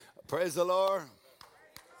Praise the Lord.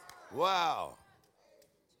 Wow.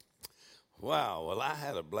 Wow. Well, I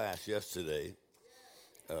had a blast yesterday.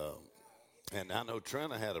 And I know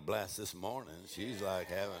Trina had a blast this morning. She was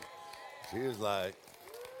like,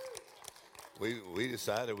 we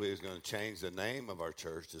decided we was going to change the name of our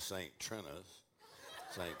church to St. Trina's.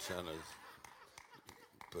 St. Trina's.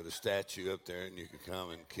 Put a statue up there and you could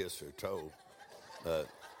come and kiss her toe. But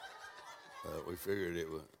we figured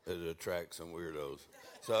it'd attract some weirdos.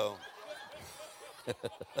 So,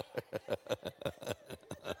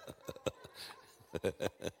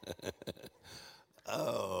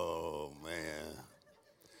 oh man.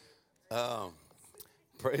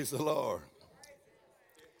 Praise the Lord.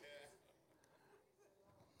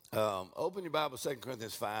 Open your Bible, 2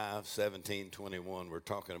 Corinthians 5, 17, 21. We're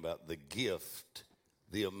talking about the gift,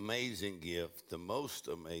 the amazing gift, the most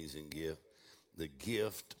amazing gift, the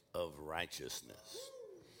gift of righteousness,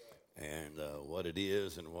 and what it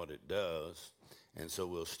is and what it does. And so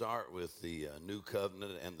we'll start with the new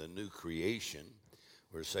covenant and the new creation,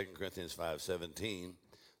 where 2 Corinthians 5, 17,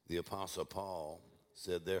 the Apostle Paul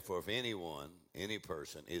said, therefore, if anyone, any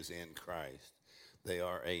person is in Christ, they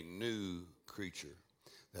are a new creature.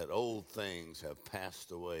 That old things have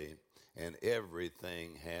passed away and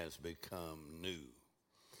everything has become new.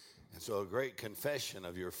 And so a great confession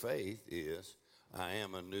of your faith is, I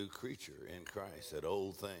am a new creature in Christ, that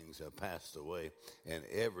old things have passed away and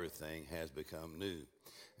everything has become new.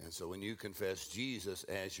 And so when you confess Jesus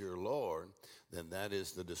as your Lord, then that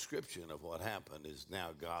is the description of what happened, is now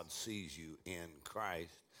God sees you in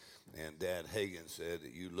Christ. And Dad Hagin said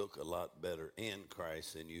that you look a lot better in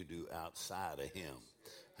Christ than you do outside of him.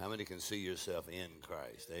 How many can see yourself in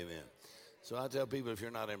Christ? Amen. So I tell people, if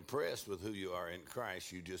you're not impressed with who you are in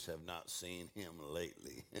Christ, you just have not seen him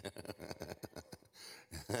lately.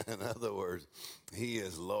 In other words, he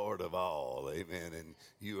is Lord of all. Amen. And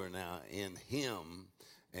you are now in him.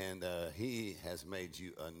 And he has made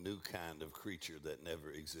you a new kind of creature that never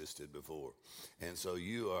existed before. And so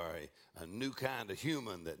you are a new kind of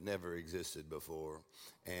human that never existed before.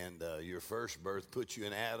 And your first birth put you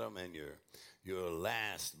in Adam, and your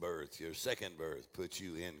last birth, your second birth, put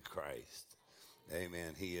you in Christ.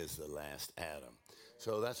 Amen. He is the last Adam.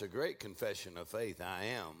 So that's a great confession of faith. I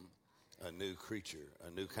am a new creature,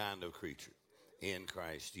 a new kind of creature in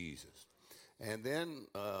Christ Jesus. And then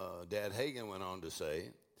Dad Hagin went on to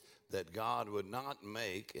say that God would not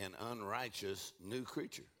make an unrighteous new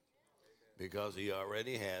creature, because he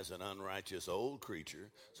already has an unrighteous old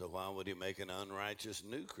creature. So why would he make an unrighteous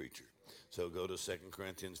new creature? So go to 2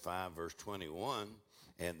 Corinthians 5, verse 21,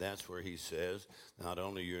 and that's where he says, not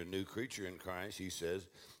only you're a new creature in Christ, he says,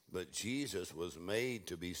 but Jesus was made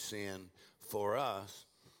to be sin for us,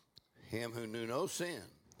 him who knew no sin,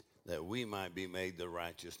 that we might be made the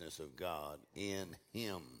righteousness of God in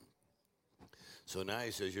him. So now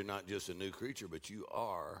he says you're not just a new creature, but you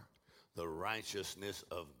are the righteousness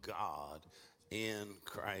of God in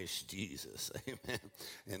Christ Jesus. Amen.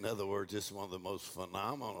 In other words, this is one of the most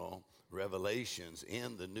phenomenal revelations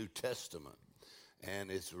in the New Testament.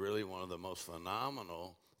 And it's really one of the most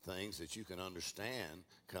phenomenal things that you can understand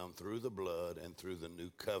come through the blood and through the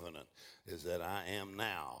new covenant, is that I am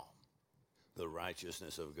now the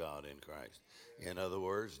righteousness of God in Christ. In other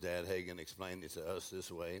words, Dad Hagin explained it to us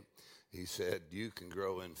this way. He said, you can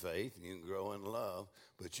grow in faith, and you can grow in love,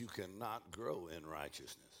 but you cannot grow in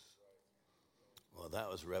righteousness. Well, that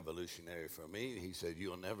was revolutionary for me. He said,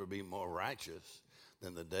 you'll never be more righteous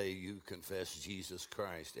than the day you confess Jesus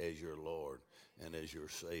Christ as your Lord and as your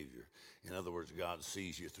Savior. In other words, God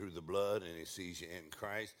sees you through the blood, and he sees you in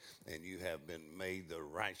Christ, and you have been made the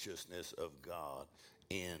righteousness of God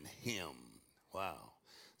in him. Wow.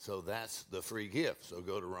 So that's the free gift. So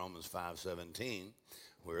go to Romans 5:17,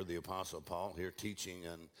 where the Apostle Paul here teaching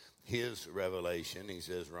on his revelation. He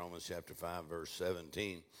says, Romans chapter 5, verse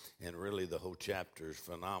 17, and really the whole chapter is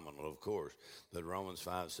phenomenal, of course. But Romans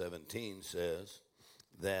 5:17 says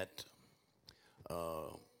that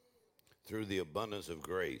through the abundance of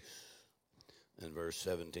grace, in verse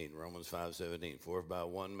 17, Romans 5:17, for if by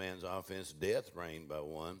one man's offense death reigned by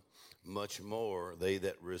one, much more they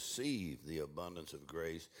that receive the abundance of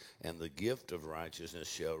grace and the gift of righteousness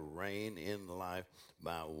shall reign in life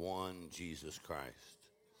by one Jesus Christ.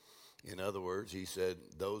 In other words, he said,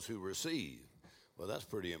 those who receive. Well, that's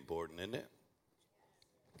pretty important, isn't it?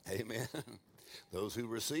 Amen. Those who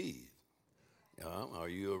receive. Are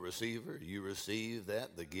you a receiver? You receive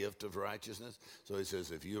that, the gift of righteousness. So he says,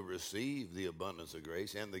 if you receive the abundance of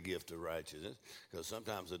grace and the gift of righteousness, because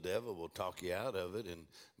sometimes the devil will talk you out of it and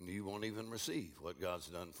you won't even receive what God's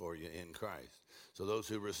done for you in Christ. So those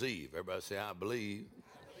who receive, everybody say, I believe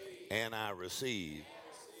and I receive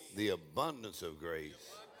the abundance of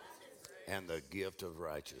grace, and the gift of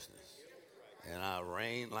righteousness. And I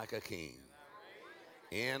reign like a king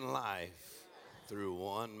in life through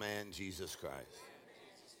one man, Jesus Christ.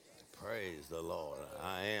 Praise the Lord.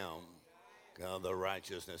 I am the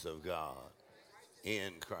righteousness of God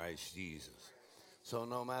in Christ Jesus. So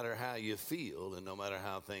no matter how you feel and no matter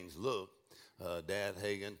how things look, Dad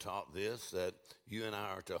Hagin taught this, that you and I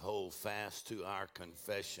are to hold fast to our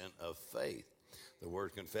confession of faith. The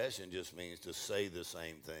word confession just means to say the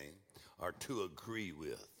same thing or to agree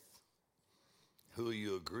with. Who are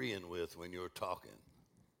you agreeing with when you're talking?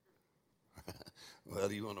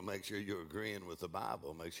 Well, you want to make sure you're agreeing with the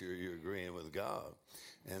Bible. Make sure you're agreeing with God.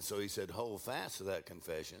 And so he said, hold fast to that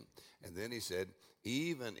confession. And then he said,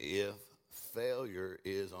 even if failure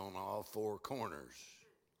is on all four corners.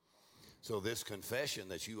 So this confession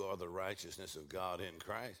that you are the righteousness of God in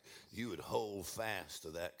Christ, you would hold fast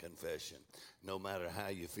to that confession. No matter how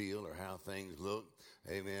you feel or how things look,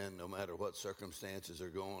 amen, no matter what circumstances are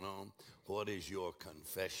going on, what is your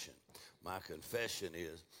confession? My confession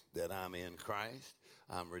is that I'm in Christ,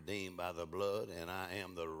 I'm redeemed by the blood, and I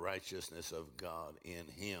am the righteousness of God in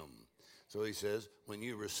him. So he says, when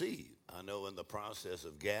you receive, I know in the process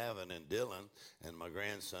of Gavin and Dylan and my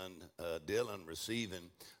grandson Dylan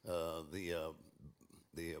receiving the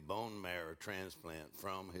bone marrow transplant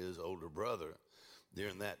from his older brother,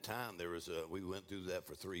 during that time we went through that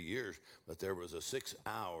for 3 years, but there was a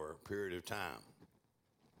 6-hour period of time.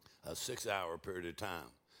 A 6-hour period of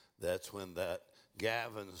time. That's when that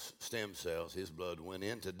Gavin's stem cells, his blood went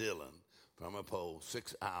into Dylan from a pole,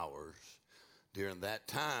 6 hours. During that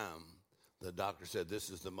time, the doctor said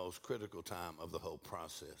this is the most critical time of the whole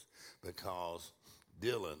process because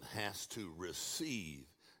Dylan has to receive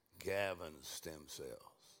Gavin's stem cells.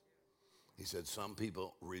 He said some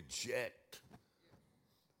people reject,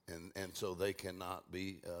 and so they cannot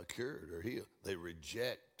be cured or healed. They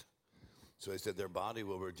reject. So he said their body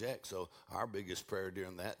will reject. So our biggest prayer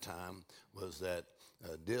during that time was that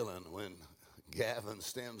Dylan, when Gavin's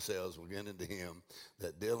stem cells would get into him,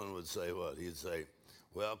 that Dylan would say what? He'd say,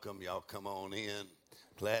 welcome, y'all come on in.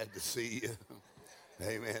 Glad to see you.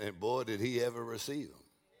 Amen. And boy, did he ever receive them.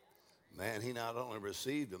 Man, he not only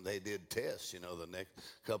received them, they did tests, the next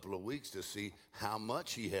couple of weeks to see how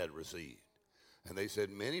much he had received. And they said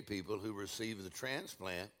many people who receive the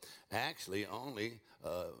transplant actually only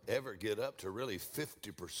ever get up to really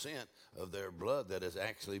 50% of their blood that has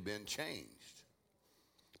actually been changed.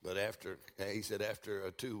 But after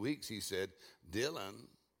 2 weeks, he said, Dylan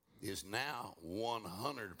is now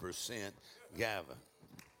 100% Gavin.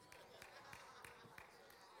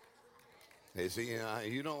 You see,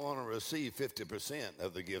 you don't want to receive 50%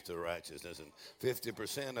 of the gift of righteousness and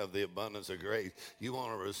 50% of the abundance of grace. You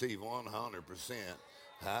want to receive 100%.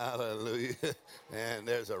 Hallelujah. And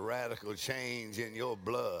there's a radical change in your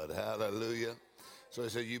blood. Hallelujah. So he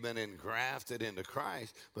said you've been engrafted into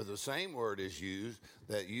Christ, but the same word is used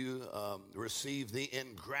that you receive the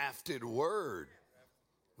engrafted word,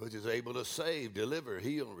 which is able to save, deliver,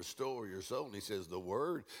 heal, and restore your soul. And he says the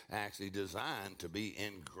word actually designed to be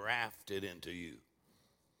engrafted into you.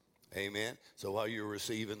 Amen. So while you're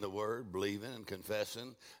receiving the word, believing and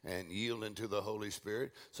confessing and yielding to the Holy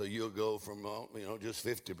Spirit, so you'll go from, just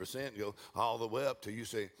 50%, go all the way up to you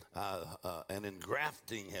say, an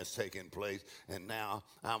engrafting has taken place, and now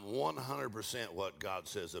I'm 100% what God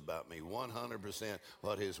says about me, 100%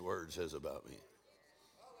 what his word says about me.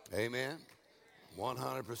 Amen.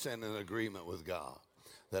 100% in agreement with God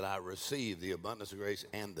that I receive the abundance of grace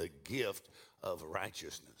and the gift of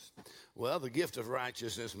righteousness. Well, the gift of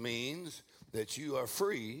righteousness means that you are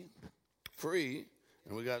free,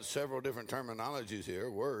 and we got several different terminologies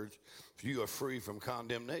here, words. You are free from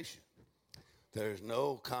condemnation. There's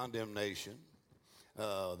no condemnation.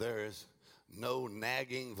 There is no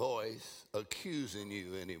nagging voice accusing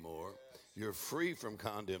you anymore. You're free from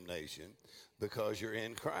condemnation because you're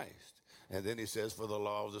in Christ. And then he says, for the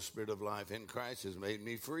law of the Spirit of life in Christ has made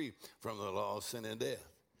me free from the law of sin and death.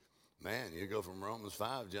 Man, you go from Romans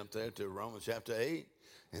 5, jump there to Romans chapter 8,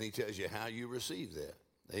 and he tells you how you receive that.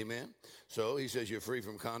 Amen? So he says you're free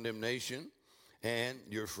from condemnation, and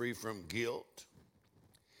you're free from guilt,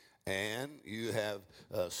 and you have,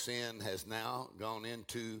 sin has now gone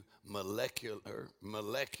into molecular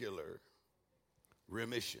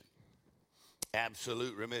remission,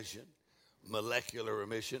 absolute remission. Molecular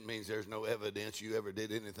remission means there's no evidence you ever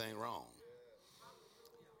did anything wrong.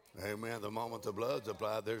 Amen. The moment the blood's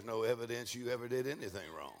applied, there's no evidence you ever did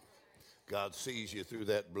anything wrong. God sees you through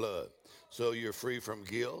that blood. So you're free from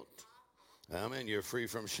guilt. Amen. You're free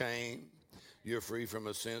from shame. You're free from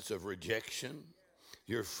a sense of rejection.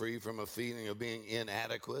 You're free from a feeling of being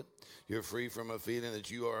inadequate. You're free from a feeling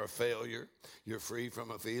that you are a failure. You're free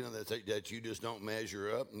from a feeling that you just don't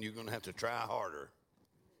measure up and you're going to have to try harder.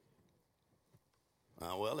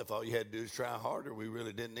 Well, if all you had to do is try harder, we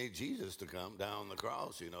really didn't need Jesus to come down on the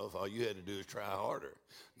cross, you know, if all you had to do is try harder.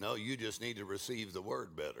 No, you just need to receive the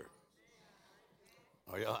word better.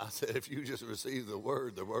 I said, if you just receive the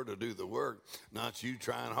word will do the work, not you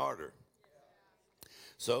trying harder.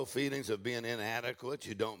 So feelings of being inadequate,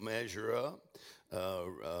 you don't measure up,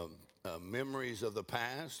 memories of the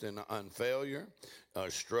past and failure,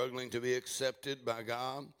 struggling to be accepted by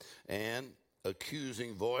God, and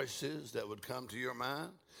accusing voices that would come to your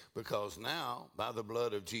mind, because now, by the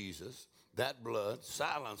blood of Jesus, that blood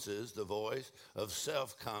silences the voice of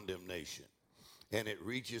self-condemnation, and it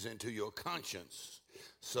reaches into your conscience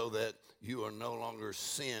so that you are no longer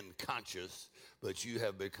sin conscious, but you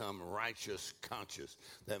have become righteous conscious.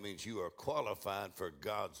 That means you are qualified for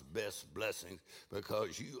God's best blessings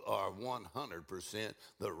because you are 100%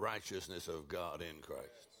 the righteousness of God in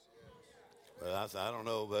Christ. I don't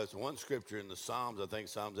know, but it's one scripture in the Psalms, I think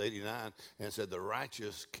Psalms 89, and said the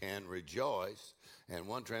righteous can rejoice. And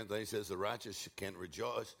one translation says the righteous can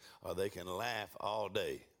rejoice or they can laugh all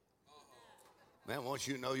day. Man, once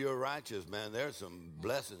you know you're righteous, man, there's some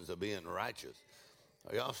blessings of being righteous.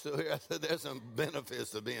 Are y'all still here? I said there's some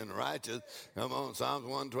benefits of being righteous. Come on, Psalms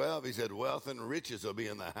 112, he said wealth and riches will be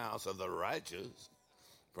in the house of the righteous.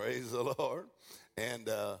 Praise the Lord. And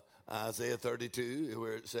Isaiah 32,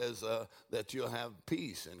 where it says that you'll have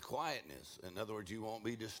peace and quietness. In other words, you won't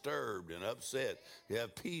be disturbed and upset. You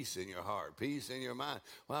have peace in your heart, peace in your mind.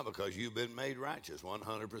 Why? Because you've been made righteous,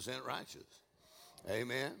 100% righteous.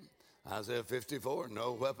 Amen. Isaiah 54,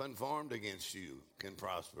 no weapon formed against you can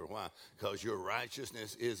prosper. Why? Because your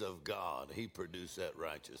righteousness is of God. He produced that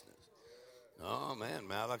righteousness. Oh, man,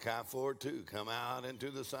 Malachi 4:2, come out into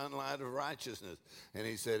the sunlight of righteousness. And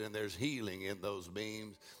he said, and there's healing in those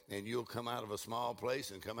beams, and you'll come out of a small place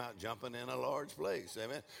and come out jumping in a large place.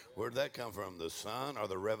 Amen. Where'd that come from? The sun or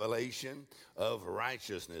the revelation of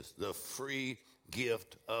righteousness, the free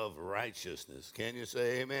gift of righteousness. Can you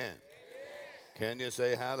say amen? Can you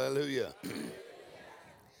say hallelujah?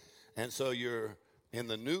 And so you're in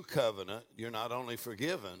the new covenant, you're not only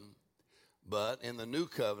forgiven, but in the new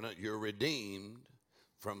covenant, you're redeemed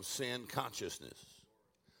from sin consciousness,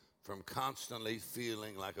 from constantly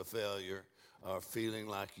feeling like a failure or feeling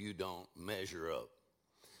like you don't measure up.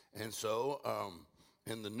 And so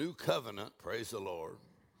in the new covenant, praise the Lord,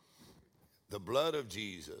 the blood of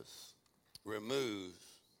Jesus removes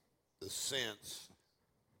the sense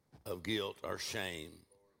of guilt or shame,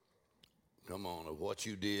 come on, of what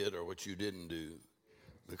you did or what you didn't do,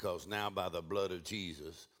 because now by the blood of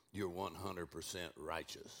Jesus, you're 100%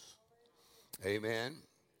 righteous. Amen.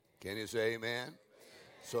 Can you say amen?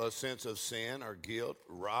 So a sense of sin or guilt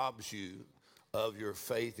robs you of your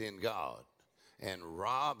faith in God and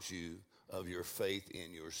robs you of your faith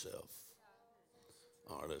in yourself.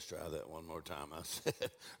 All right, let's try that one more time. I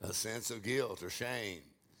said a sense of guilt or shame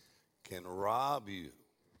can rob you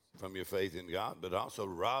from your faith in God, but also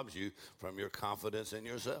robs you from your confidence in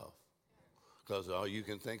yourself, because all you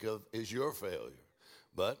can think of is your failure.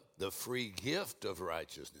 But the free gift of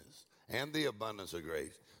righteousness and the abundance of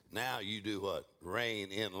grace, now you do what?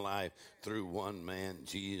 Reign in life through one man,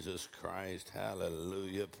 Jesus Christ.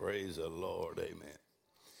 Hallelujah. Praise the Lord. Amen.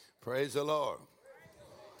 Praise the Lord.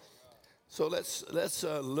 So let's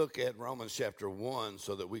look at Romans chapter 1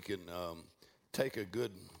 so that we can take a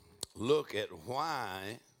good look at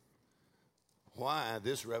why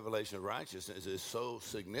this revelation of righteousness is so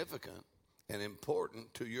significant and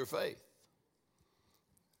important to your faith.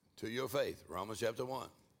 To your faith. Romans chapter 1,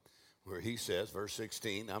 where he says, verse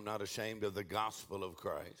 16, I'm not ashamed of the gospel of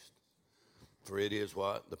Christ, for it is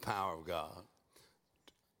what? The power of God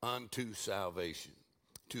unto salvation,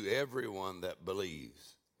 to everyone that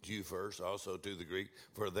believes. Jew first, also to the Greek.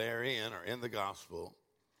 For therein, or in the gospel,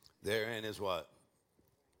 therein is what?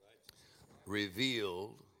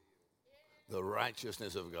 Revealed the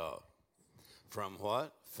righteousness of God. From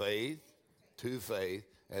what? Faith to faith.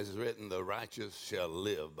 As is written, the righteous shall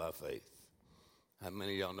live by faith. How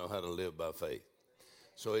many of y'all know how to live by faith?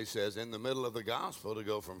 So he says, in the middle of the gospel, to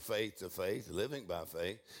go from faith to faith, living by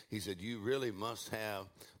faith, he said, you really must have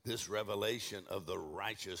this revelation of the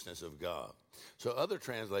righteousness of God. So other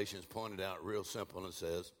translations pointed out real simple and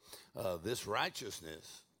says, this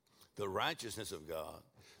righteousness, the righteousness of God,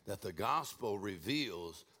 that the gospel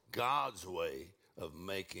reveals God's way of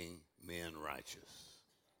making men righteous.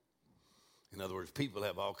 In other words, people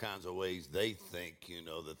have all kinds of ways they think,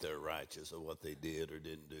 that they're righteous or what they did or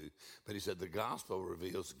didn't do. But he said the gospel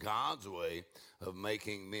reveals God's way of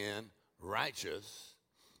making men righteous.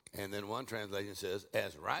 And then one translation says,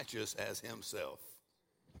 as righteous as himself.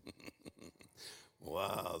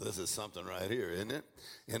 Wow, this is something right here, isn't it?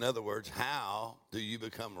 In other words, how do you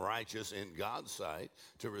become righteous in God's sight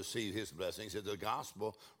to receive his blessings? The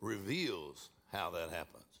gospel reveals how that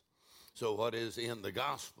happens. So what is in the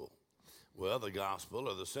gospel? Well, the gospel,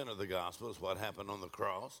 or the center of the gospel, is what happened on the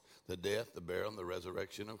cross, the death, the burial, and the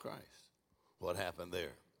resurrection of Christ. What happened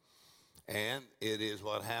there. And it is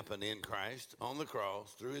what happened in Christ on the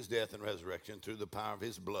cross through his death and resurrection, through the power of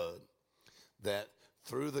his blood, that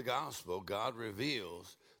through the gospel, God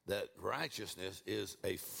reveals that righteousness is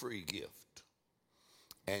a free gift.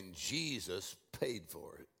 And Jesus paid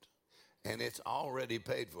for it. And it's already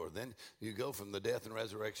paid for. Then you go from the death and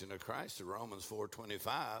resurrection of Christ to Romans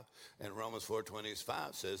 4:25. And Romans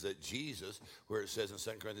 4:25 says that Jesus, where it says in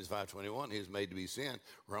 2 Corinthians 5:21, he was made to be sin.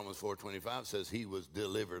 Romans 4:25 says he was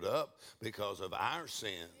delivered up because of our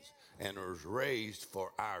sins and was raised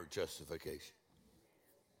for our justification.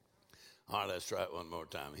 All right, let's try it one more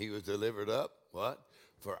time. He was delivered up, what?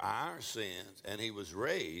 For our sins, and he was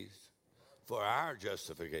raised for our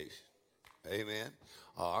justification. Amen.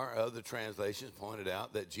 Or other translations pointed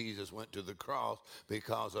out that Jesus went to the cross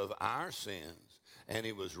because of our sins, and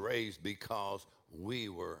he was raised because we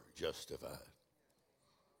were justified.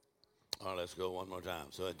 All right, let's go one more time.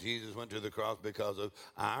 So Jesus went to the cross because of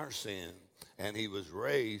our sin, and he was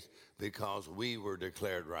raised because we were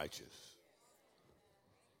declared righteous.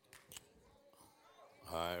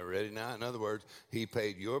 All right, ready now? In other words, he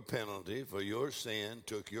paid your penalty for your sin,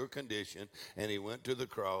 took your condition, and he went to the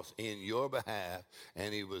cross in your behalf,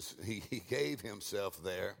 and he gave himself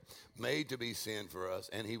there, made to be sin for us,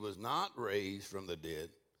 and he was not raised from the dead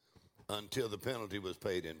until the penalty was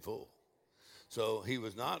paid in full. So he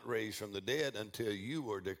was not raised from the dead until you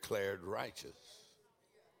were declared righteous.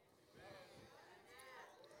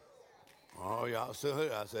 Oh, y'all still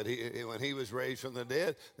heard? I said when he was raised from the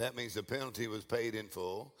dead, that means the penalty was paid in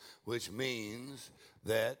full, which means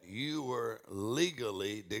that you were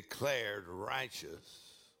legally declared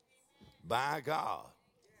righteous by God,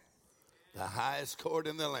 the highest court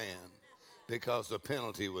in the land, because the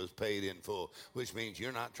penalty was paid in full, which means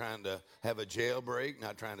you're not trying to have a jailbreak,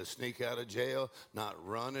 not trying to sneak out of jail, not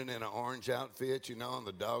running in an orange outfit, and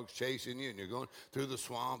the dog's chasing you, and you're going through the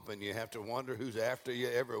swamp, and you have to wonder who's after you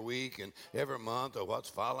every week and every month, or what's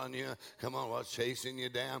following you. Come on, what's chasing you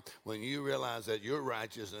down? When you realize that your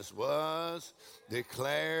righteousness was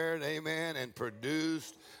declared, amen, and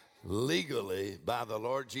produced legally by the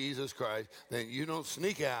Lord Jesus Christ, then you don't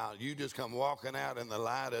sneak out. You just come walking out in the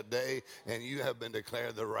light of day, and you have been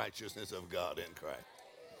declared the righteousness of God in Christ.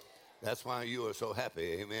 That's why you are so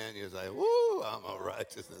happy, amen. You're like, woo, I'm a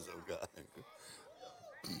righteousness of God.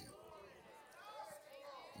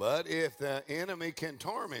 But if the enemy can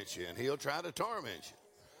torment you, and he'll try to torment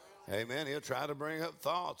you, amen, he'll try to bring up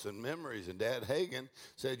thoughts and memories. And Dad Hagin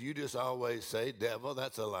said, you just always say, devil,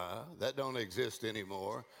 that's a lie. That don't exist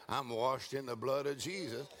anymore. I'm washed in the blood of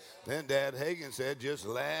Jesus. Then Dad Hagin said, just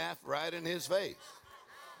laugh right in his face.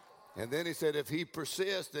 And then he said, if he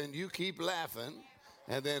persists, then you keep laughing,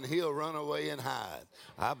 and then he'll run away and hide.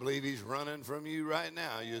 I believe he's running from you right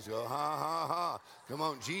now. You just go, ha, ha, ha. Come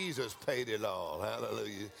on, Jesus paid it all.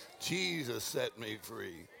 Hallelujah. Jesus set me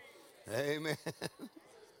free. Amen.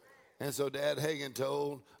 And so Dad Hagin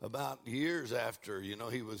told about years after,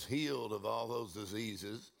 he was healed of all those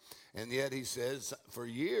diseases. And yet he says for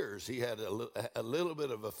years he had a little bit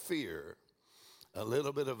of a fear that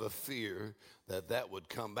would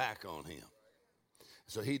come back on him.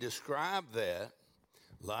 So he described that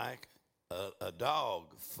like a dog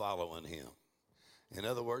following him. In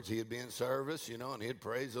other words, he'd be in service, and he'd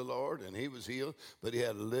praise the Lord, and he was healed, but he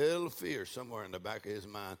had a little fear somewhere in the back of his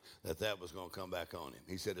mind that was going to come back on him.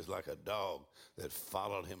 He said it's like a dog that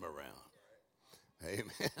followed him around.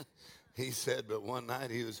 Amen. He said, but one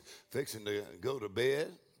night he was fixing to go to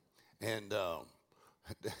bed, and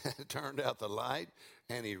turned out the light,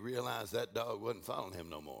 and he realized that dog wasn't following him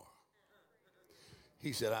no more.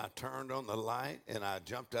 He said, I turned on the light, and I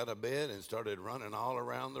jumped out of bed and started running all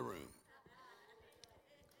around the room.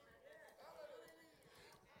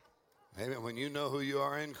 Amen. When you know who you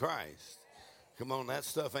are in Christ, come on, that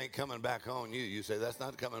stuff ain't coming back on you. You say, that's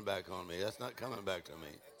not coming back on me. That's not coming back to me.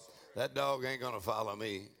 That dog ain't going to follow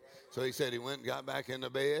me. So he said he went and got back into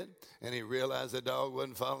bed, and he realized the dog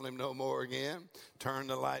wasn't following him no more again, turned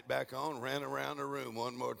the light back on, ran around the room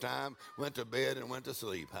one more time, went to bed, and went to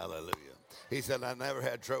sleep. Hallelujah. He said, I never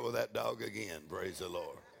had trouble with that dog again. Praise the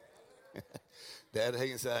Lord. Dad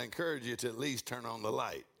Hagin said, I encourage you to at least turn on the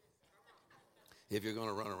light. If you're going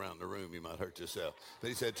to run around the room, you might hurt yourself. But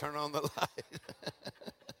he said, turn on the light.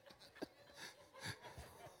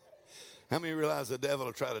 How many realize the devil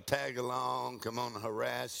will try to tag along, come on, and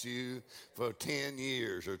harass you for 10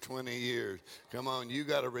 years or 20 years? Come on, you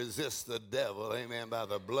got to resist the devil, amen, by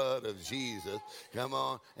the blood of Jesus. Come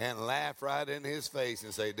on, and laugh right in his face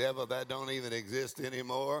and say, devil, that don't even exist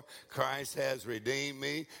anymore. Christ has redeemed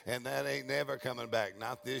me, and that ain't never coming back.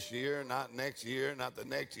 Not this year, not next year, not the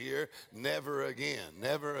next year, never again,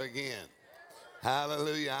 never again.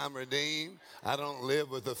 Hallelujah, I'm redeemed. I don't live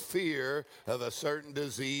with the fear of a certain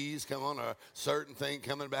disease, come on, or a certain thing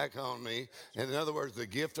coming back on me. And in other words, the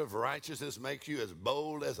gift of righteousness makes you as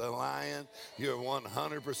bold as a lion. You're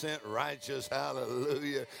 100% righteous,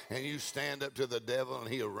 hallelujah. And you stand up to the devil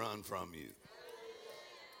and he'll run from you.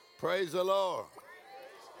 Praise the Lord.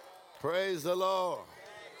 Praise the Lord.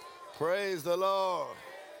 Praise the Lord.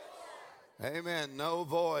 Amen. No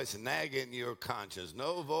voice nagging your conscience.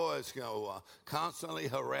 No voice constantly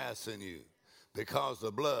harassing you because the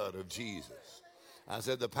blood of Jesus. I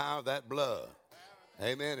said the power of that blood.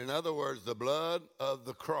 Amen. In other words, the blood of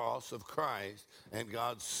the cross of Christ, and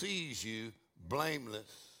God sees you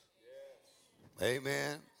blameless.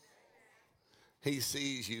 Amen. He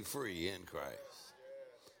sees you free in Christ.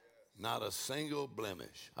 Not a single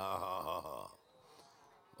blemish. Ha, ha, ha, ha.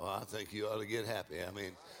 Well, I think you ought to get happy. I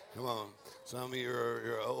mean, come on. Some of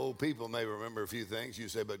your old people may remember a few things. You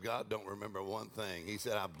say, but God don't remember one thing. He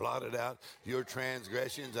said, I blotted out your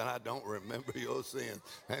transgressions and I don't remember your sins.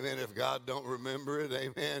 Amen. If God don't remember it,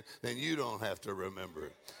 amen, then you don't have to remember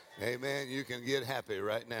it. Amen. You can get happy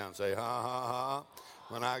right now and say, ha, ha, ha.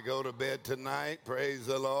 When I go to bed tonight, praise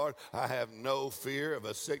the Lord, I have no fear of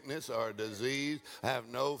a sickness or a disease. I have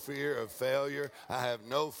no fear of failure. I have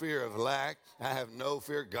no fear of lack. I have no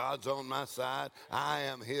fear. God's on my side. I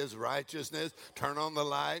am his righteousness. Turn on the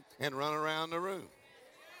light and run around the room.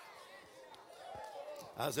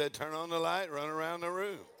 I said, turn on the light, run around the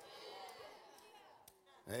room.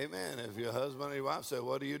 Amen. If your husband or your wife say,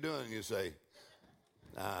 what are you doing? You say,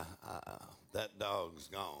 that dog's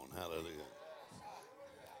gone. Hallelujah.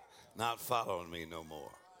 Not following me no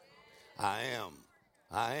more. I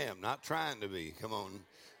am not trying to be. Come on.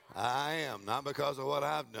 I am, not because of what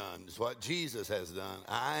I've done. It's what Jesus has done.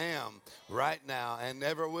 I am right now and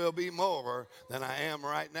never will be more than I am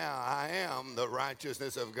right now. I am the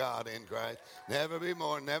righteousness of God in Christ. Never be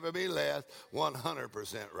more, never be less,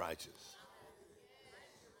 100% righteous.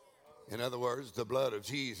 In other words, the blood of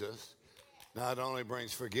Jesus not only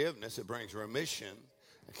brings forgiveness, it brings remission,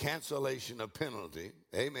 cancellation of penalty,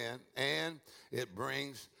 amen, and it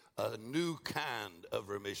brings a new kind of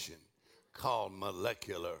remission called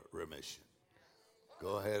molecular remission.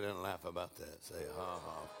 Go ahead and laugh about that. Say, ha,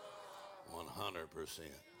 ha, 100%.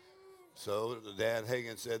 So Dad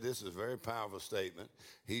Hagin said this is a very powerful statement.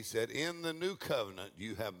 He said, in the new covenant,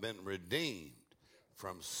 you have been redeemed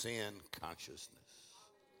from sin consciousness.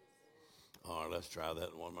 All right, let's try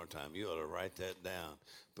that one more time. You ought to write that down.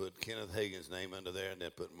 Put Kenneth Hagin's name under there and then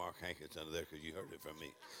put Mark Hankins under there because you heard it from me.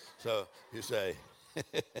 So you say,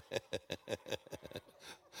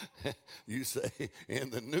 you say, in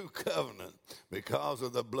the new covenant, because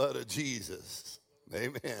of the blood of Jesus,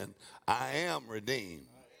 amen, I am redeemed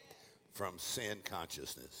from sin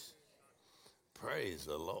consciousness. Praise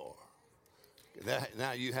the Lord.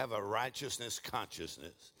 Now you have a righteousness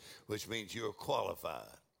consciousness, which means you're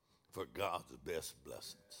qualified for God's best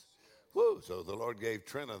blessings. Woo! So the Lord gave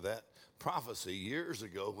Trina that prophecy years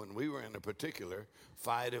ago when we were in a particular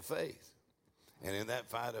fight of faith. And in that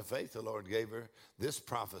fight of faith, the Lord gave her this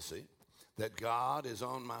prophecy that God is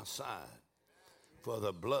on my side, for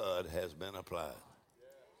the blood has been applied.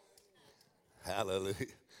 Hallelujah.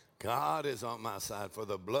 God is on my side, for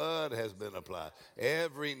the blood has been applied.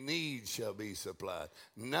 Every need shall be supplied.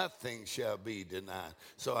 Nothing shall be denied.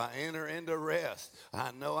 So I enter into rest.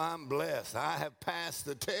 I know I'm blessed. I have passed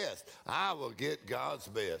the test. I will get God's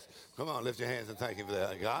best. Come on, lift your hands and thank him for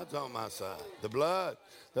that. God's on my side. The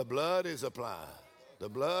blood is applied. The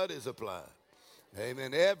blood is applied.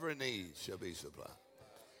 Amen. Every need shall be supplied.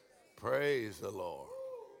 Praise the Lord.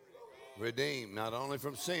 Redeemed, not only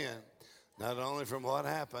from sin, not only from what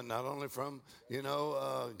happened, not only from,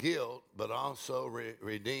 guilt, but also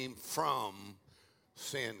redeemed from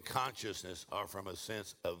sin consciousness or from a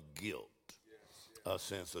sense of guilt, a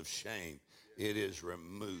sense of shame. It is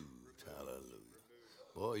removed. Hallelujah.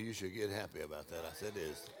 Boy, you should get happy about that. I said it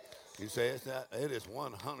is. You say it's not, it is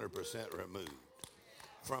 100% removed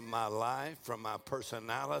from my life, from my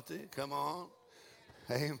personality. Come on.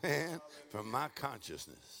 Amen. From my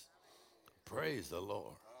consciousness. Praise the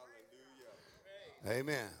Lord.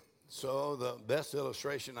 Amen. So the best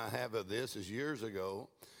illustration I have of this is years ago,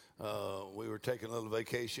 we were taking a little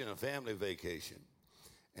vacation, a family vacation,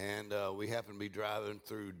 and we happened to be driving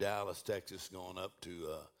through Dallas, Texas, going up to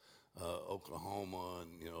Oklahoma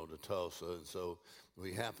and to Tulsa, and so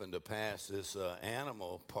we happened to pass this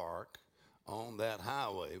animal park on that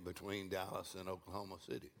highway between Dallas and Oklahoma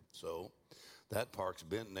City. So that park's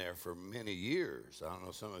been there for many years. I don't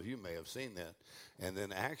know, some of you may have seen that. And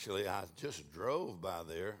then actually, I just drove by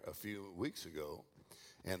there a few weeks ago,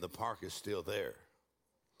 and the park is still there.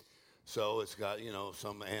 So it's got,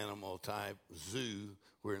 some animal type zoo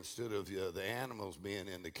where instead of the animals being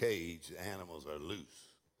in the cage, the animals are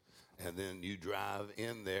loose. And then you drive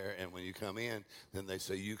in there, and when you come in, then they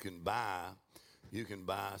say you can buy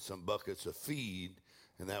some buckets of feed,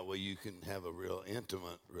 and that way you can have a real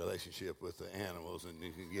intimate relationship with the animals, and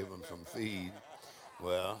you can give them some feed.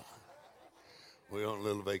 Well, we were on a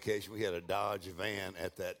little vacation. We had a Dodge van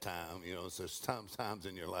at that time. So sometimes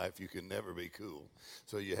in your life you can never be cool.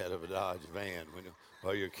 So you had a Dodge van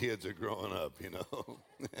while your kids are growing up,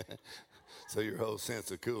 So your whole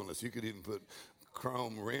sense of coolness. You could even put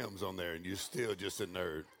chrome rims on there, and you're still just a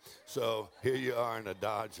nerd. So here you are in a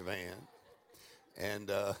Dodge van,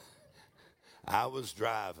 and I was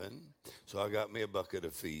driving, so I got me a bucket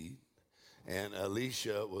of feed, and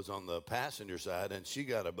Alicia was on the passenger side, and she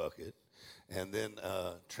got a bucket, and then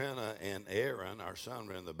Trina and Aaron, our son,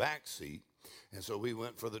 were in the back seat, and so we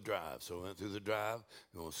went for the drive. So we went through the drive.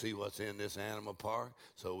 We want to see what's in this animal park.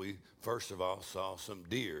 So we, first of all, saw some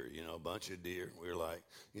deer, a bunch of deer. We were like,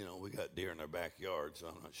 we got deer in our backyard, so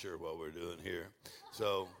I'm not sure what we're doing here.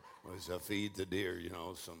 So we feed the deer,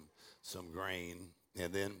 some grain.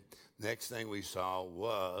 And then next thing we saw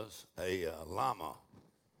was a llama.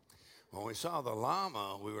 When we saw the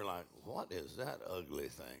llama, we were like, what is that ugly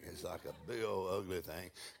thing? It's like a big old ugly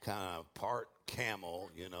thing, kind of part camel,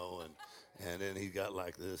 and then he got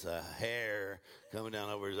like this hair coming down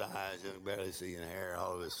over his eyes. You can barely see any hair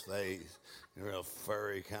all of his face. Real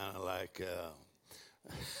furry, kind of like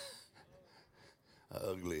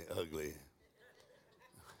ugly.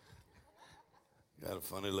 Got a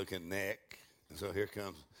funny looking neck. And so here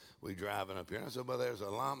comes, we driving up here. And I said, well, there's a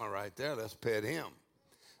llama right there. Let's pet him.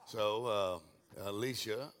 So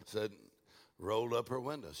Alicia said, rolled up her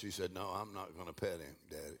window. She said, no, I'm not going to pet him,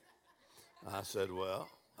 Daddy. I said, well,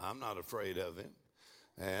 I'm not afraid of him.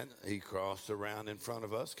 And he crossed around in front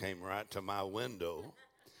of us, came right to my window,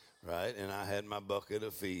 right? And I had my bucket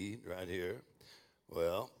of feed right here.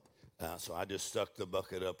 Well, so I just stuck the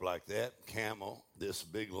bucket up like that. Camel, this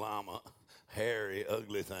big llama, hairy,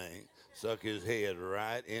 ugly thing, stuck his head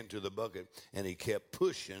right into the bucket, and he kept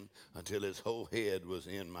pushing until his whole head was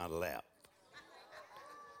in my lap.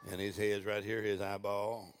 And his head's right here, his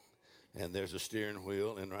eyeball, and there's a steering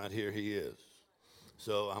wheel, and right here he is.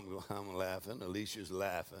 So I'm laughing. Alicia's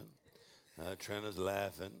laughing. Trina's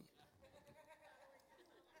laughing.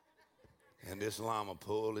 And this llama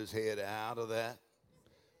pulled his head out of that,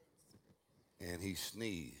 and he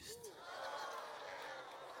sneezed.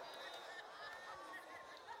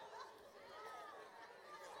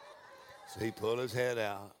 So he pulled his head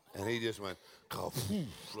out, and he just went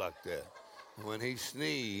like that. And when he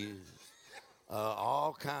sneezed,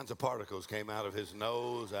 all kinds of particles came out of his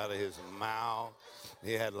nose, out of his mouth.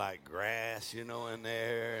 He had like grass, in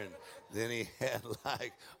there. And then he had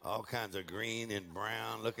like all kinds of green and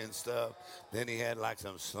brown looking stuff. Then he had like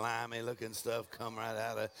some slimy looking stuff come right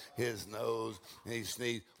out of his nose. And he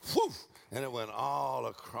sneezed, whoosh, and it went all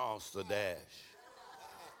across the dash.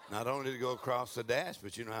 Not only did it go across the dash,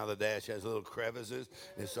 but you know how the dash has little crevices?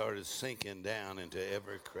 It started sinking down into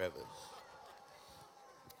every crevice.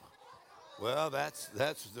 Well, that's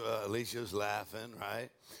Alicia's laughing, right?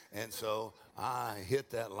 And so I hit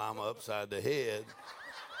that llama upside the head.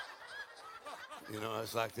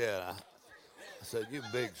 It's like that. I said, you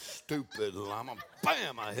big stupid llama.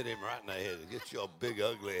 Bam! I hit him right in the head. Get your big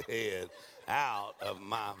ugly head out of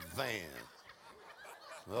my van.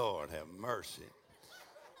 Lord have mercy.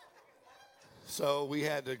 So we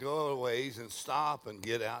had to go a ways and stop and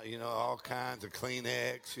get out, all kinds of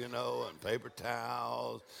Kleenex, and paper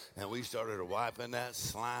towels. And we started wiping that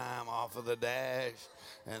slime off of the dash.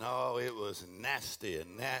 And, it was a nasty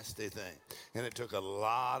thing. And it took a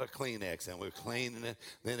lot of Kleenex, and we're cleaning it.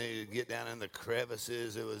 Then it would get down in the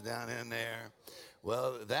crevices. It was down in there.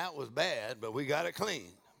 Well, that was bad, but we got it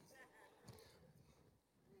clean.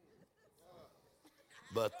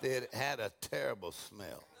 But it had a terrible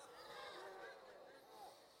smell.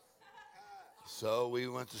 So we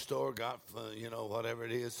went to the store, got, whatever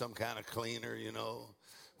it is, some kind of cleaner,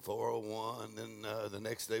 401, and the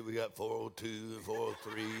next day we got 402 and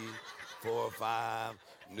 403, 405,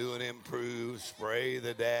 new and improved, spray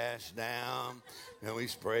the dash down, and we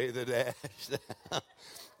spray the dash down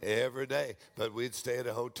every day. But we'd stay at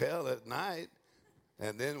a hotel at night,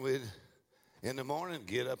 and then we'd, in the morning,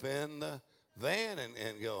 get up in the van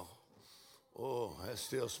and go, oh, that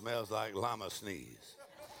still smells like llama sneeze.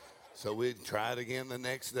 So we'd try it again the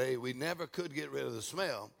next day. We never could get rid of the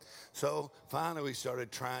smell. So finally we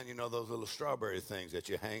started trying, those little strawberry things that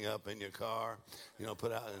you hang up in your car,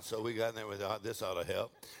 put out. And so we got in there with, this ought to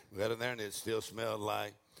help. We got in there and it still smelled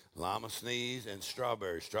like llama sneeze and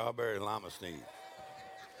strawberry llama sneeze.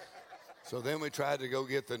 So then we tried to go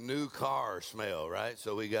get the new car smell, right?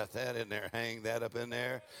 So we got that in there, hang that up in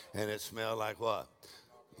there, and it smelled like what?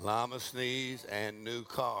 Llama sneeze and new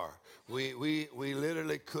car. We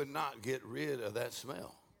literally could not get rid of that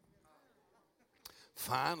smell.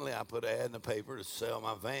 Finally, I put an ad in the paper to sell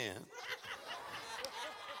my van.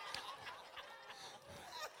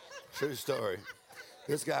 True story.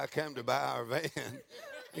 This guy came to buy our van.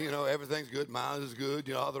 Everything's good. Mileage is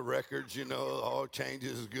good. All the records, all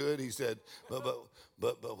changes is good. He said, but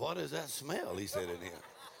what does that smell? He said in here.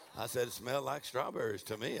 I said, it smells like strawberries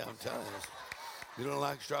to me. I'm telling you. You don't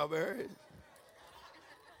like strawberries?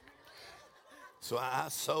 So I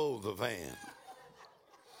sold the van.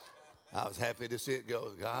 I was happy to see it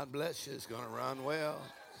go. God bless you. It's going to run well.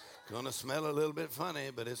 It's going to smell a little bit funny,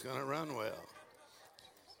 but it's going to run well.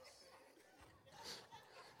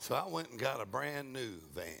 So I went and got a brand new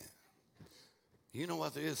van. You know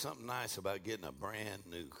what? There is something nice about getting a brand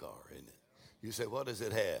new car, isn't it? You say, what does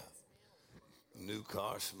it have? New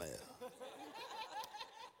car smell.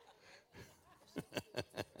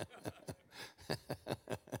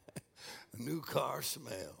 New car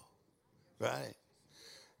smell, right?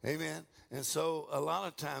 Amen. And so a lot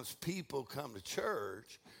of times people come to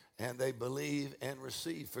church and they believe and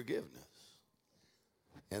receive forgiveness,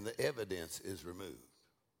 and the evidence is removed.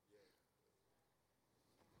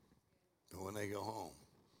 But when they go home,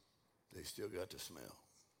 they still got the smell.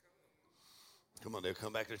 Come on, they'll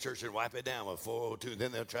come back to church and wipe it down with 402.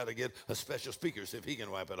 Then they'll try to get a special speaker, see if he can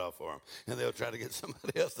wipe it off for them. And they'll try to get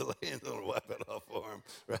somebody else to lay hands on and wipe it off for them,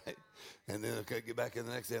 right? And then they'll get back in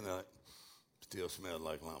the next day and they're like, still smells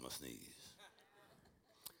like llama sneeze.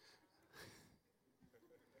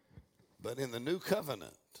 But in the new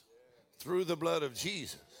covenant, through the blood of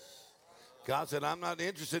Jesus, God said, I'm not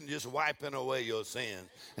interested in just wiping away your sin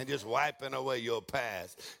and just wiping away your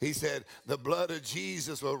past. He said, the blood of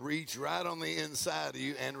Jesus will reach right on the inside of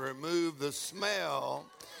you and remove the smell,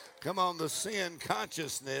 come on, the sin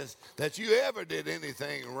consciousness that you ever did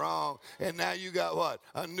anything wrong. And now you got what?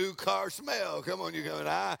 A new car smell. Come on, you're going,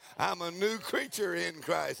 I'm a new creature in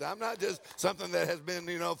Christ. I'm not just something that has been,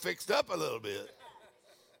 fixed up a little bit.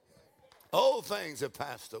 Old things have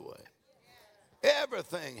passed away.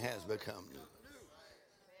 Everything has become new.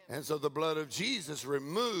 And so the blood of Jesus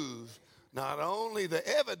removes not only the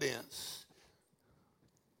evidence,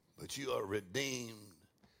 but you are redeemed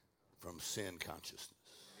from sin consciousness.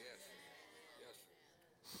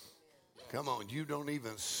 Come on, you don't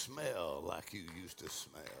even smell like you used to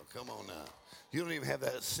smell. Come on now. You don't even have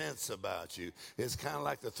that sense about you. It's kind of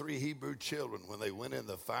like the 3 Hebrew children when they went in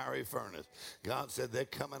the fiery furnace. God said they're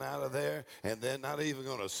coming out of there and they're not even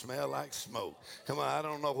going to smell like smoke. Come on, I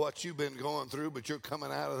don't know what you've been going through, but you're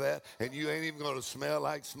coming out of that and you ain't even going to smell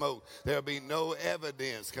like smoke. There'll be no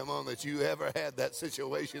evidence, come on, that you ever had that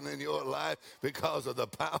situation in your life because of the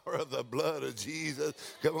power of the blood of Jesus.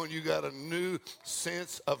 Come on, you got a new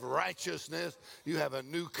sense of righteousness. You have a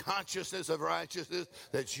new consciousness of righteousness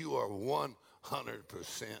that you are 100%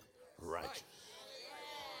 righteous.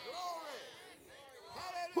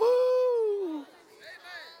 Woo!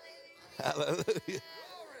 Hallelujah.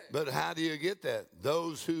 But how do you get that?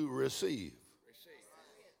 Those who receive.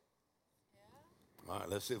 All right,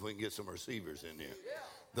 let's see if we can get some receivers in here.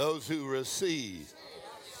 Those who receive.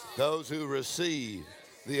 Those who receive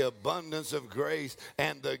the abundance of grace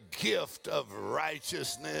and the gift of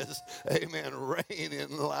righteousness. Amen. Reign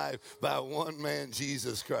in life by one man,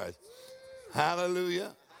 Jesus Christ.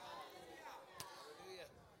 Hallelujah.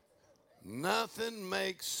 Nothing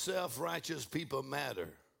makes self-righteous people madder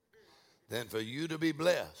than for you to be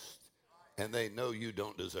blessed and they know you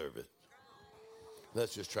don't deserve it.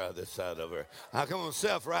 Let's just try this side over. Now, come on,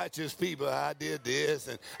 self-righteous people, I did this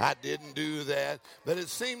and I didn't do that. But it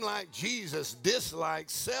seemed like Jesus disliked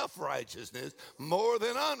self-righteousness more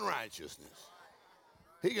than unrighteousness.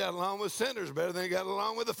 He got along with sinners better than he got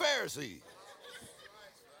along with the Pharisees.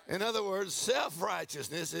 In other words,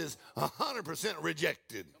 self-righteousness is 100%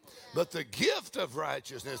 rejected. But the gift of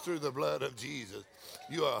righteousness through the blood of Jesus,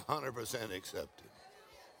 you are 100% accepted.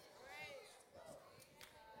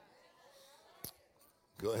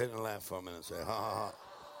 Go ahead and laugh for a minute and say, ha, ha, ha.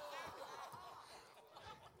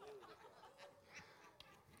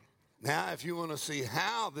 Now, if you want to see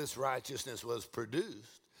how this righteousness was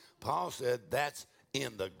produced, Paul said that's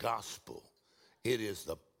in the gospel. It is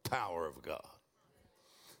the power of God.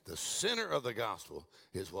 The center of the gospel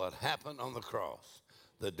is what happened on the cross.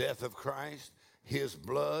 The death of Christ, his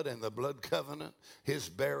blood and the blood covenant, his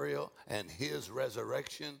burial and his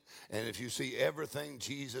resurrection. And if you see everything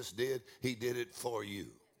Jesus did, he did it for you.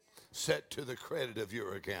 Set to the credit of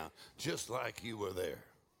your account, just like you were there.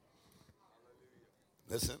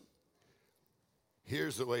 Listen,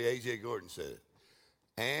 here's the way A.J. Gordon said it.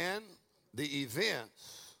 And the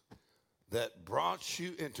events that brought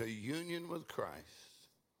you into union with Christ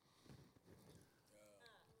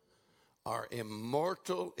are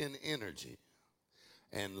immortal in energy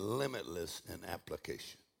and limitless in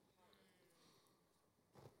application.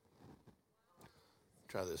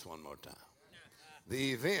 Try this one more time.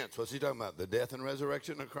 The events, what's he talking about? The death and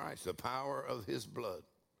resurrection of Christ, the power of his blood.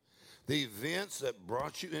 The events that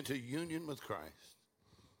brought you into union with Christ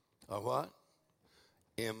are what?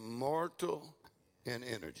 Immortal in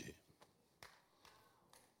energy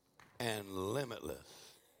and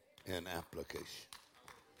limitless in application.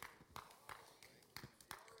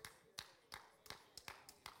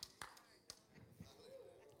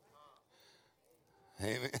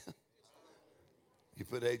 Amen. You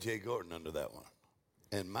put A.J. Gordon under that one.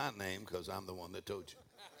 And my name, because I'm the one that told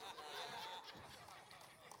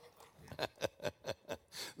you.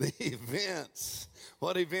 The events.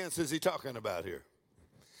 What events is he talking about here?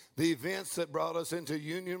 The events that brought us into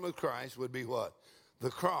union with Christ would be what? The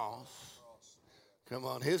cross. Come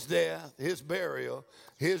on. His death, his burial,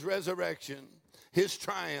 his resurrection, his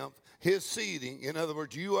triumph, his seating. In other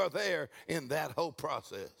words, you are there in that whole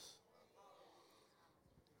process.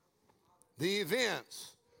 The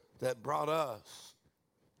events that brought us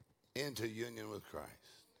into union with Christ.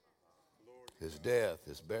 His death,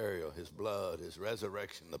 his burial, his blood, his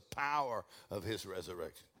resurrection, the power of his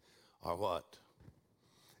resurrection are what?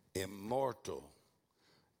 Immortal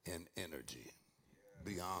in energy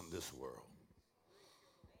beyond this world.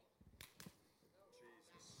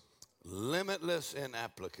 Limitless in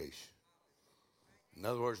application. In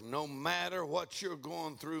other words, no matter what you're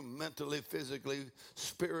going through mentally, physically,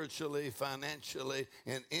 spiritually, financially,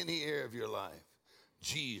 in any area of your life,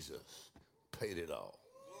 Jesus paid it all.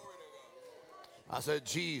 I said,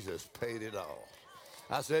 Jesus paid it all.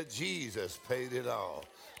 I said, Jesus paid it all.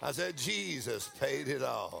 I said, Jesus paid it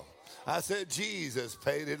all. I said, Jesus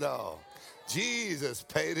paid it all. Jesus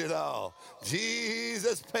paid it all.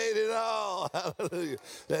 Jesus paid it all. Hallelujah.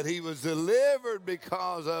 That he was delivered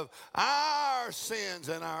because of our sins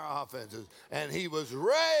and our offenses. And he was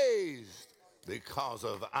raised because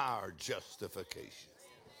of our justification.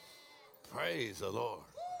 Praise the Lord.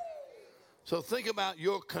 So think about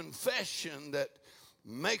your confession that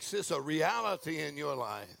makes this a reality in your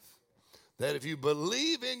life. That if you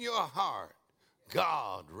believe in your heart,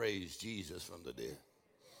 God raised Jesus from the dead.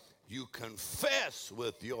 You confess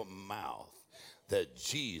with your mouth that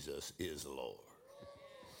Jesus is Lord.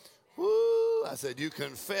 Woo! I said you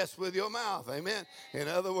confess with your mouth. Amen. In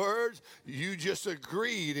other words, you just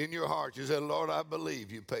agreed in your heart. You said, Lord, I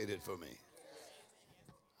believe you paid it for me.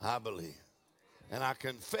 I believe. And I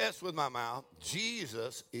confess with my mouth,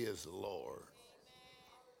 Jesus is Lord.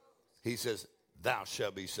 He says, thou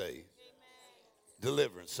shalt be saved.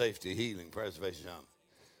 Deliverance, safety, healing, preservation.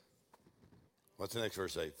 What's the next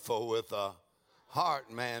verse say? For with the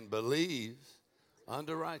heart man believes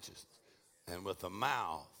unto righteousness, and with the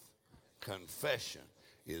mouth confession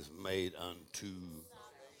is made unto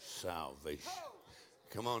salvation.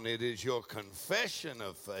 Come on, it is your confession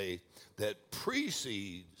of faith that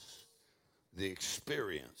precedes the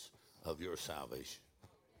experience of your salvation,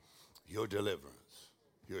 your deliverance,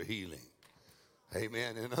 your healing.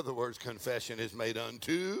 Amen. In other words, confession is made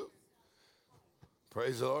unto.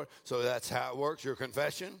 Praise the Lord. So that's how it works, your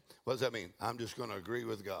confession. What does that mean? I'm just going to agree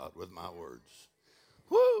with God with my words.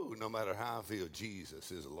 Woo! No matter how I feel,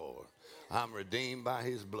 Jesus is Lord. I'm redeemed by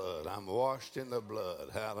his blood. I'm washed in the blood.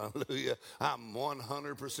 Hallelujah. I'm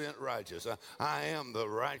 100% righteous. I am the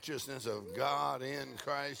righteousness of God in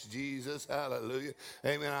Christ Jesus. Hallelujah.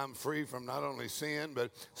 Amen. I'm free from not only sin,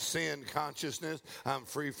 but sin consciousness. I'm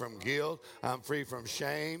free from guilt. I'm free from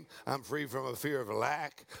shame. I'm free from a fear of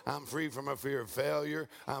lack. I'm free from a fear of failure.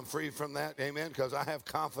 I'm free from that. Amen. Because I have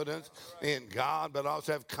confidence in God, but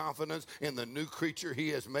also have confidence in the new creature he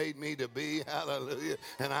has made me to be. Hallelujah.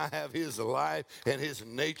 And I have his life and his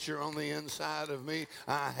nature on the inside of me.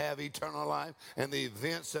 I have eternal life. And the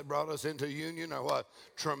events that brought us into union are what?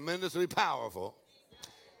 Tremendously powerful.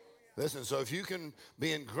 Listen, so if you can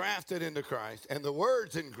be engrafted into Christ and the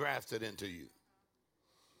word's engrafted into you.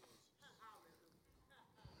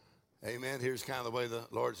 Amen. Here's kind of the way the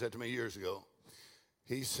Lord said to me years ago.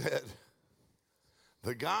 He said,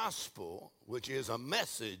 the gospel, which is a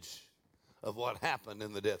message of what happened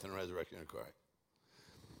in the death and resurrection of Christ.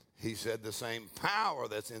 He said the same power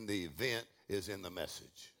that's in the event is in the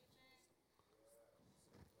message.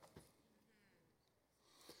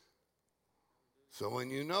 So when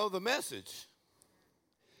you know the message,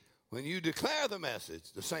 when you declare the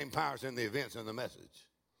message, the same power is in the events and the message.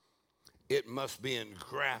 It must be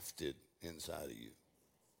engrafted inside of you.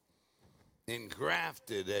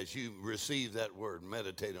 Engrafted as you receive that word,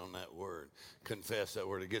 meditate on that word, confess that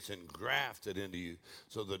word. It gets engrafted into you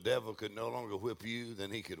so the devil could no longer whip you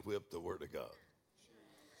than he could whip the word of God.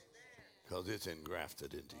 Because it's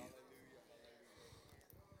engrafted into you.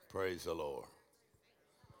 Praise the Lord.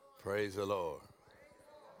 Praise the Lord.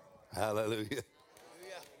 Hallelujah.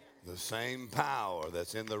 The same power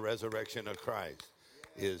that's in the resurrection of Christ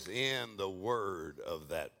is in the word of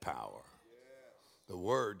that power. The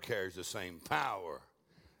word carries the same power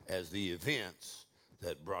as the events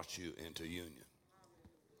that brought you into union.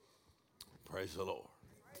 Praise the Lord.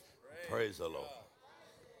 Praise the Lord.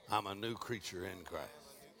 I'm a new creature in Christ.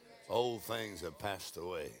 Old things have passed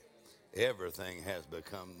away. Everything has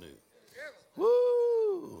become new.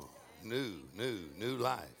 Woo! New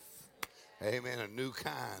life. Amen. A new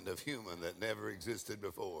kind of human that never existed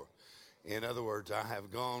before. In other words, I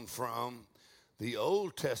have gone from the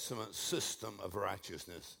Old Testament system of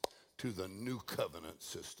righteousness to the New Covenant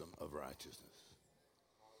system of righteousness.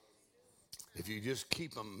 If you just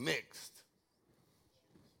keep them mixed,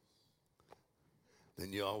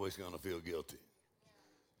 then you're always going to feel guilty.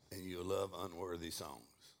 And you'll love unworthy songs.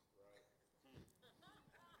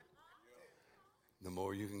 The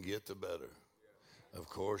more you can get, the better. Of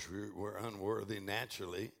course, we're unworthy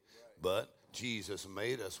naturally, but Jesus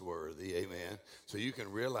made us worthy, amen. So you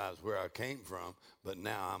can realize where I came from, but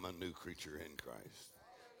now I'm a new creature in Christ.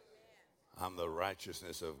 I'm the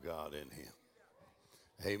righteousness of God in him.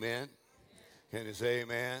 Amen. Can you say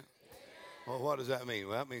amen? Well, what does that mean?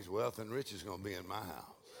 Well, that means wealth and riches is going to be in my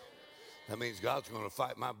house. That means God's going to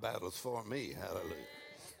fight my battles for me. Hallelujah.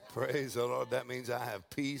 Praise the Lord. That means I have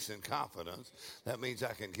peace and confidence. That means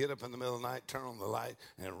I can get up in the middle of the night, turn on the light,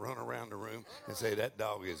 and run around the room and say, that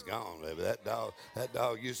dog is gone, baby. That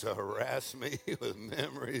dog used to harass me with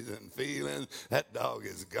memories and feelings. That dog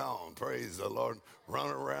is gone. Praise the Lord. Run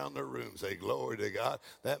around the room. Say, glory to God.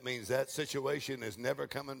 That means that situation is never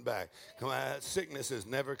coming back. Come on, that sickness is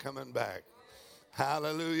never coming back.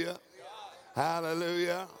 Hallelujah.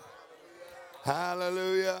 Hallelujah.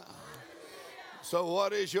 Hallelujah. So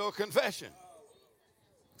what is your confession?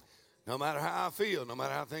 No matter how I feel, no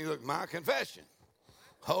matter how things look, my confession.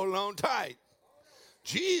 Hold on tight.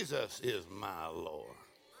 Jesus is my Lord.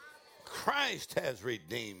 Christ has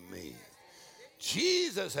redeemed me.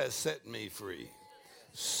 Jesus has set me free.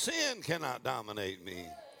 Sin cannot dominate me.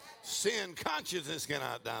 Sin consciousness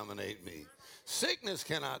cannot dominate me. Sickness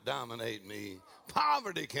cannot dominate me.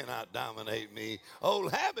 Poverty cannot dominate me.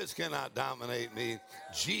 Old habits cannot dominate me.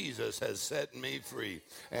 Jesus has set me free.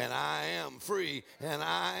 And I am free. And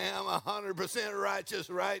I am 100% righteous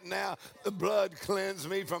right now. The blood cleansed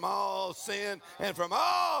me from all sin and from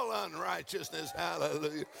all unrighteousness.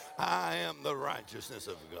 Hallelujah. I am the righteousness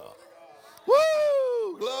of God.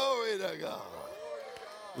 Woo! Glory to God.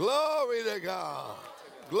 Glory to God.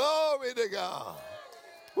 Glory to God.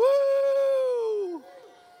 Woo!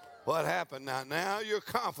 What happened now? Now your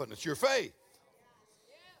confidence, your faith.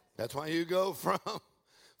 That's why you go from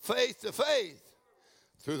faith to faith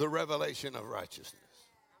through the revelation of righteousness.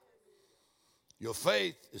 Your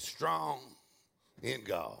faith is strong in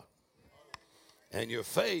God. And your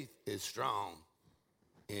faith is strong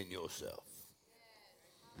in yourself.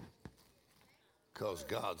 Because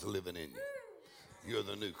God's living in you. You're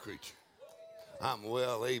the new creature. I'm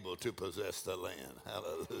well able to possess the land.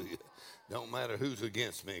 Hallelujah. Don't matter who's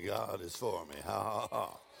against me, God is for me. Ha, ha,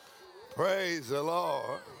 ha. Praise the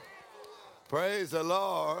Lord. Praise the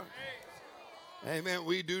Lord. Amen.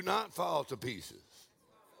 We do not fall to pieces.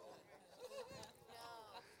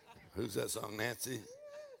 Who's that song? Nancy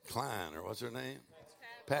Klein, or what's her name?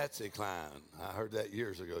 Patsy Cline. I heard that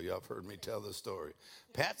years ago. Y'all have heard me tell this story.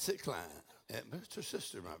 Patsy Cline. And her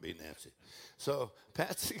sister might be Nancy. So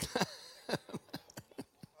Patsy Cline.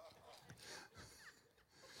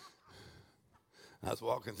 I was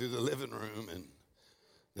walking through the living room, and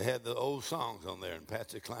They had the old songs on there, and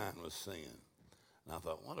Patsy Cline was singing. And I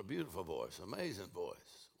thought, what a beautiful voice, amazing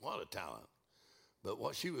voice, what a talent. But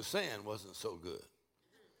what she was saying wasn't so good.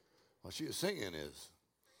 What she was singing is,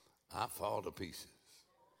 I fall to pieces.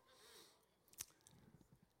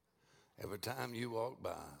 Every time you walk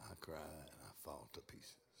by, I cry and I fall to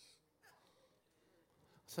pieces.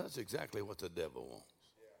 So that's exactly what the devil wants.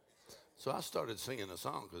 So I started singing a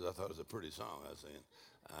song because I thought it was a pretty song. I was singing,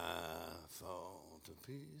 I fall to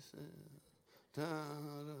pieces, da,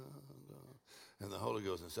 da, da. And the Holy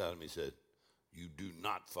Ghost inside of me said, you do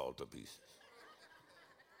not fall to pieces.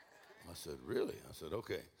 I said, really? I said,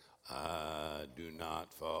 okay. I do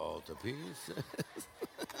not fall to pieces.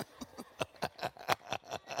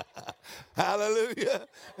 Hallelujah.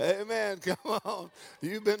 Amen. Come on.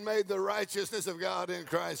 You've been made the righteousness of God in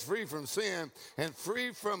Christ, free from sin and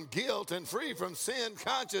free from guilt and free from sin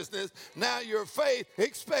consciousness. Now your faith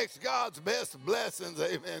expects God's best blessings.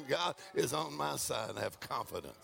 Amen. God is on my side. I have confidence.